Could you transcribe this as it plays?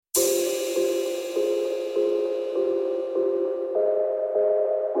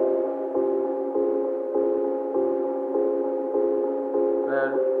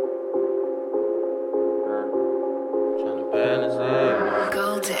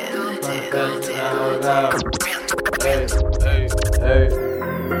trying to balance it all out. Hey, hey.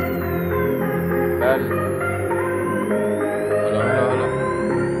 Got it. Hold on.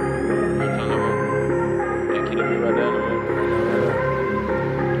 I'm trying to move. Yeah, keep me right down the road.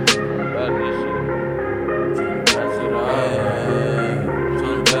 Got this shit. Balance it all out.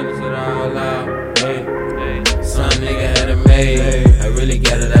 Trying to balance it all out. Hey. Some nigga had it made. I really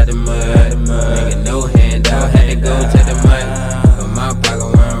got it out the mud. Nigga, no handout. Had to go take the money. But my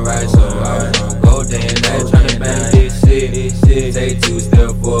pocket wasn't right, so I was on go day and night. Tryna balance this shit. Take 2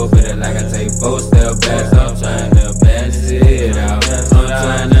 step forward, but it like I take 4 step back. So I'm trying to balance it out. I'm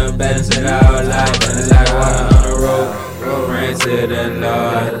trying to balance it out like walking on the road. Praying to the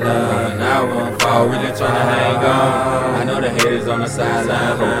Lord, and I won't fall. Really tryna hang on. I know the haters on the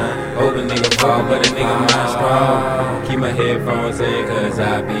sideline. Hope a nigga fall, but a nigga mind strong. Keep my headphones in, cause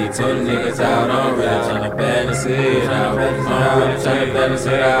I be toting niggas out. I'm really tryna balance it out. I'm really tryna balance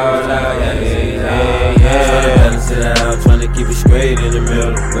it out. Tryna balance it out, tryna keep it straight in the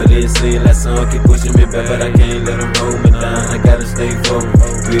middle. But it seems like some keep pushing me back, but I can't let them roll me down. I gotta stay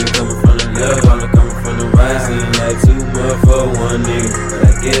focused. We coming from the left, all coming from the right. Seem like too much for one nigga, but I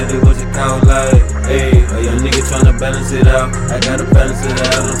get it what you count like. Hey, a young nigga tryna balance it out. I gotta balance it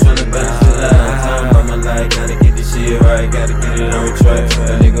out, I'm tryna balance it out. I'm talking about my life, gotta get this shit right, gotta get it on track.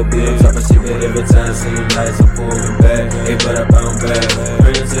 That nigga be up top of shit, but every time seem like some pull me back. Hey, but I bounce back.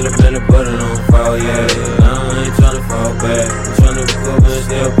 Praying to the planet, but I don't fall, yeah. I ain't tryna fall back. I'm tryna recover and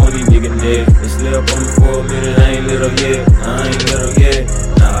stay up on these niggas' neck. They slept on me for a minute, I ain't little yet. Nah,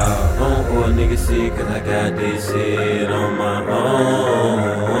 I don't owe a nigga shit, cause I got this shit on my own.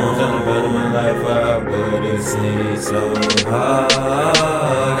 I'm tryna better my life out, but it seems so hard.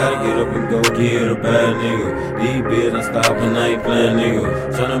 Gotta get up and go get a bad nigga. These bills I'm stopping, I ain't playing nigga.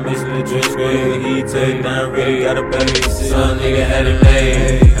 Tryna mix with the dress grade, he take down, really got a bag of shit. Some nigga had it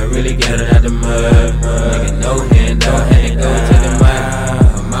made, I really got it out the mud. Nigga, no handout, had to go to the money.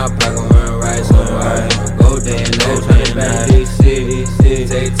 But my pocket wasn't right, so I go there and no tryna balance this shit.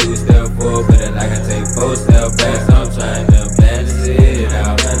 Take 2 step forward, but it like I take 4 step back. So I'm trying to balance it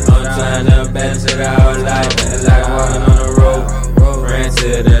out. I'm trying to balance it out like walking on the road. Praying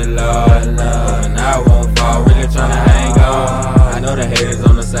to the Lord, and I won't fall. Really tryna hang on. I know the haters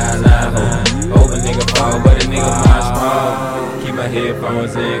on the sideline. Hope a nigga fall, but a nigga mind strong. Keep my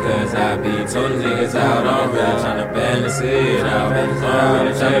headphones in, cause I be toting niggas out. I'm really tryna balance it out. I'm really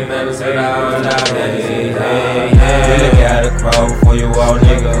tryna balance it out. Really gotta crawl before you walk,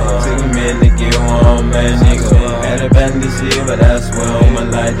 nigga. Take a minute to get one, man, nigga. Had a band this shit, but I swear on my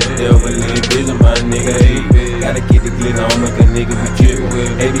life, the devil live busy, my nigga. Hey, gotta keep the glitter on, make a nigga be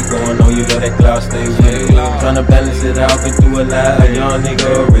trippin'. Hey, be going on, you know that cloud stay with it. Tryna balance it out, been through a lot. A young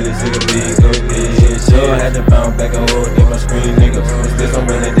nigga, really sick of being so big. Sure, had to bounce back and hold in my screen, nigga. It's still some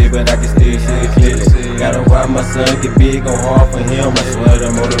rainy day, but I can still see it clearly. Gotta watch my son get big, go hard for him. I swear the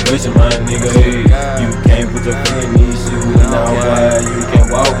motivation, my nigga. Hey, you can't put your feet in these shoes. Now why you can't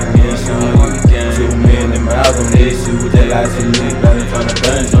walk in these shoes? Too many miles on these shoes. They like to live, better tryna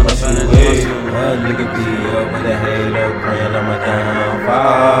balance on my shoes. Hey, a nigga be up with a hater, praying on my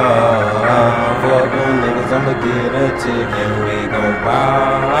downfall. Fuck them niggas, I'ma get a chick and we gon'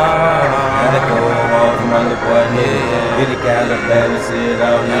 ball. Gotta go off my little boy, nigga. Really gotta balance it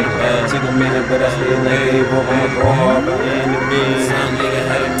out, nigga. Took a minute, but I still ain't gave up. I'ma go hard for the enemy. Some nigga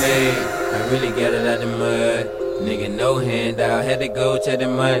had it made, I really got it out the mud. Nigga, no handout, had to go check the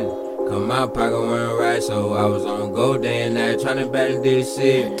money. Cause my pocket wasn't right, so I was on go day and night tryna balance this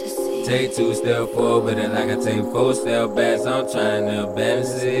shit. Take 2 step forward, but it like I take 4 step back. So I'm trying to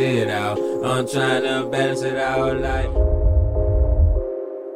balance it out. I'm trying to balance it out like